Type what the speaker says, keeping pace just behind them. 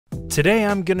Today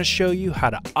I'm going to show you how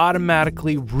to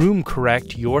automatically room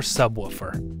correct your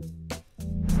subwoofer.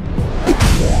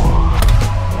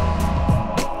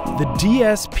 The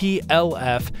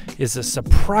DSP-LF is a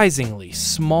surprisingly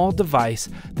small device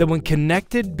that, when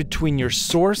connected between your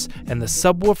source and the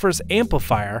subwoofer's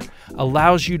amplifier,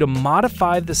 allows you to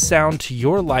modify the sound to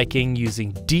your liking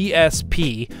using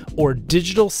DSP, or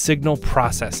digital signal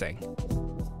processing.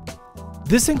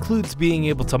 This includes being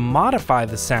able to modify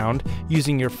the sound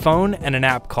using your phone and an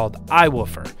app called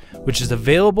iWoofer, which is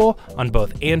available on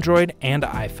both Android and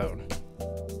iPhone.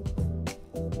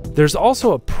 There's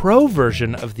also a pro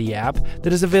version of the app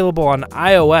that is available on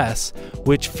iOS,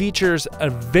 which features a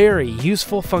very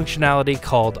useful functionality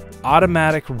called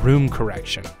automatic room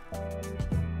correction.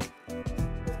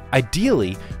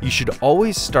 Ideally, you should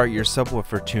always start your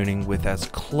subwoofer tuning with as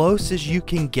close as you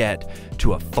can get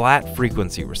to a flat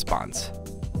frequency response.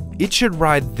 It should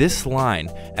ride this line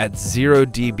at 0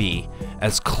 dB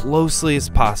as closely as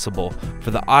possible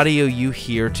for the audio you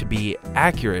hear to be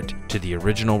accurate to the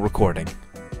original recording.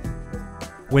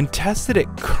 When tested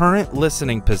at current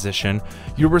listening position,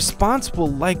 your response will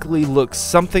likely look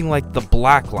something like the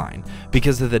black line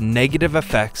because of the negative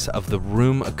effects of the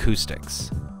room acoustics.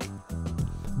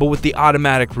 But with the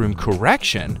automatic room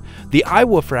correction, the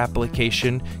iWoofer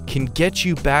application can get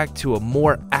you back to a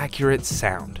more accurate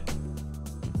sound.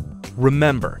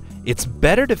 Remember, it's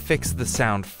better to fix the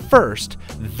sound first,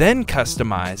 then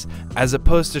customize, as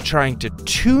opposed to trying to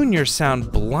tune your sound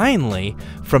blindly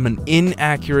from an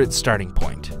inaccurate starting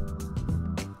point.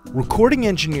 Recording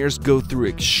engineers go through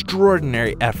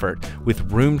extraordinary effort with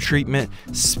room treatment,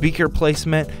 speaker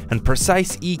placement, and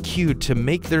precise EQ to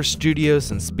make their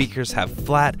studios and speakers have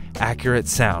flat, accurate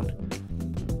sound.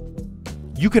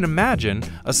 You can imagine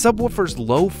a subwoofer's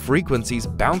low frequencies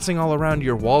bouncing all around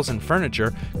your walls and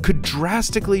furniture could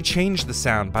drastically change the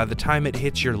sound by the time it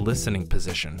hits your listening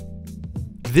position.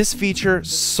 This feature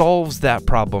solves that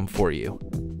problem for you.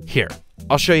 Here,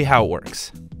 I'll show you how it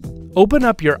works. Open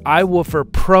up your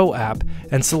iWoofer Pro app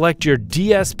and select your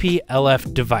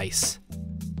DSP-LF device.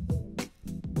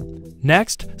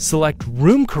 Next, select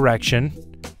Room Correction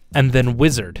and then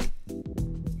Wizard.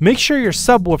 Make sure your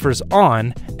subwoofer's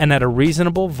on and at a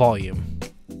reasonable volume.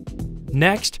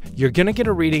 Next, you're going to get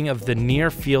a reading of the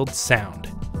near field sound.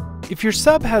 If your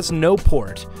sub has no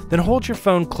port, then hold your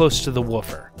phone close to the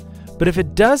woofer. But if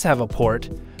it does have a port,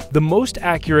 the most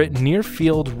accurate near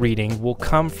field reading will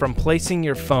come from placing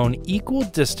your phone equal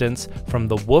distance from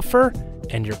the woofer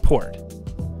and your port.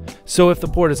 So if the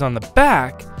port is on the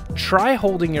back, try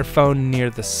holding your phone near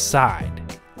the side.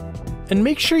 And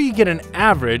make sure you get an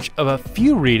average of a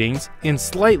few readings in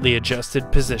slightly adjusted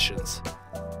positions.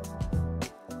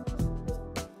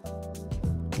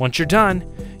 Once you're done,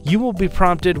 you will be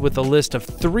prompted with a list of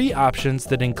 3 options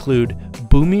that include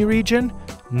boomy region,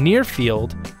 near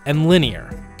field, and linear.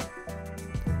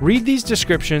 Read these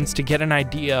descriptions to get an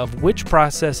idea of which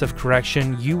process of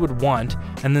correction you would want,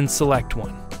 and then select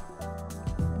one.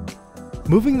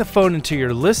 Moving the phone into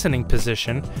your listening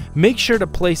position, make sure to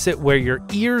place it where your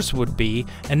ears would be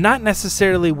and not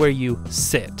necessarily where you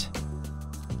sit.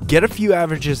 Get a few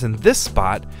averages in this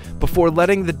spot before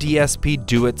letting the DSP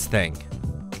do its thing.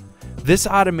 This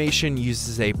automation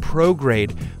uses a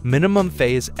pro-grade minimum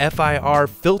phase FIR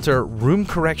filter room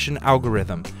correction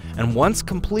algorithm, and once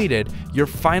completed, your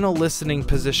final listening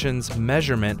position's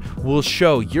measurement will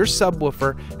show your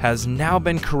subwoofer has now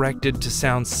been corrected to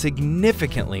sound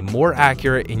significantly more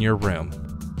accurate in your room.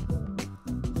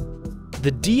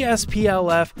 The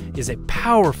DSP-LF is a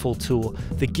powerful tool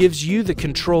that gives you the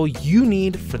control you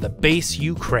need for the bass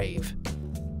you crave.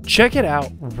 Check it out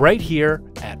right here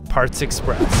at Parts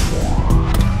Express.